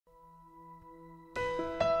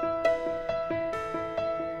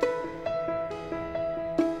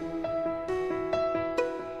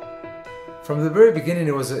From the very beginning,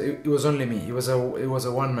 it was only me. It was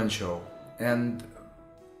a one-man show, and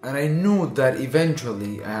I knew that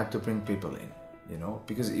eventually I had to bring people in, you know,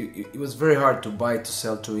 because it was very hard to buy, to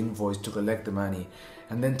sell, to invoice, to collect the money,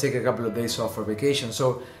 and then take a couple of days off for vacation.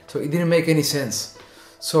 So it didn't make any sense.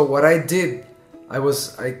 So what I did,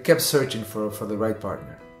 I kept searching for the right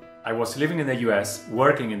partner. I was living in the US,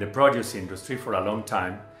 working in the produce industry for a long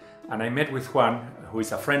time, and I met with Juan, who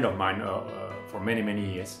is a friend of mine for many,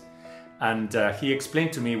 many years. And he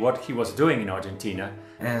explained to me what he was doing in Argentina.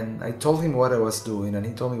 And I told him what I was doing, and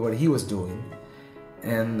he told me what he was doing.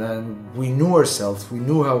 And we knew ourselves, we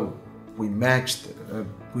knew how we matched,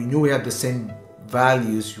 we knew we had the same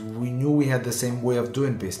values, we knew we had the same way of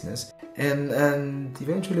doing business. And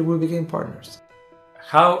eventually we became partners.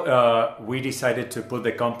 How we decided to put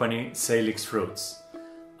the company Salix Fruits.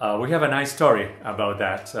 We have a nice story about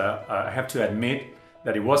that. I have to admit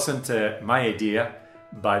that it wasn't my idea,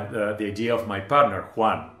 but the idea of my partner,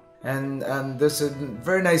 Juan. And there's a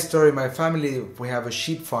very nice story. My family, we have a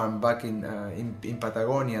sheep farm back in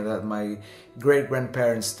Patagonia that my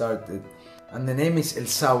great-grandparents started. And the name is El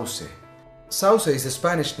Sauce. Sauce is the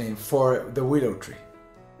Spanish name for the willow tree,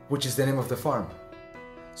 which is the name of the farm.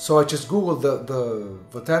 So I just Googled the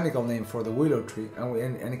botanical name for the willow tree,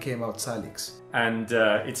 and it came out Salix. And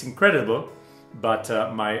it's incredible, but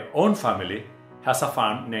my own family has a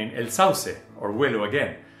farm named El Sauce, or willow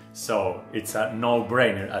again. So it's a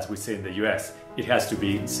no-brainer, as we say in the US. It has to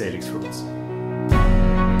be Salix Fruits.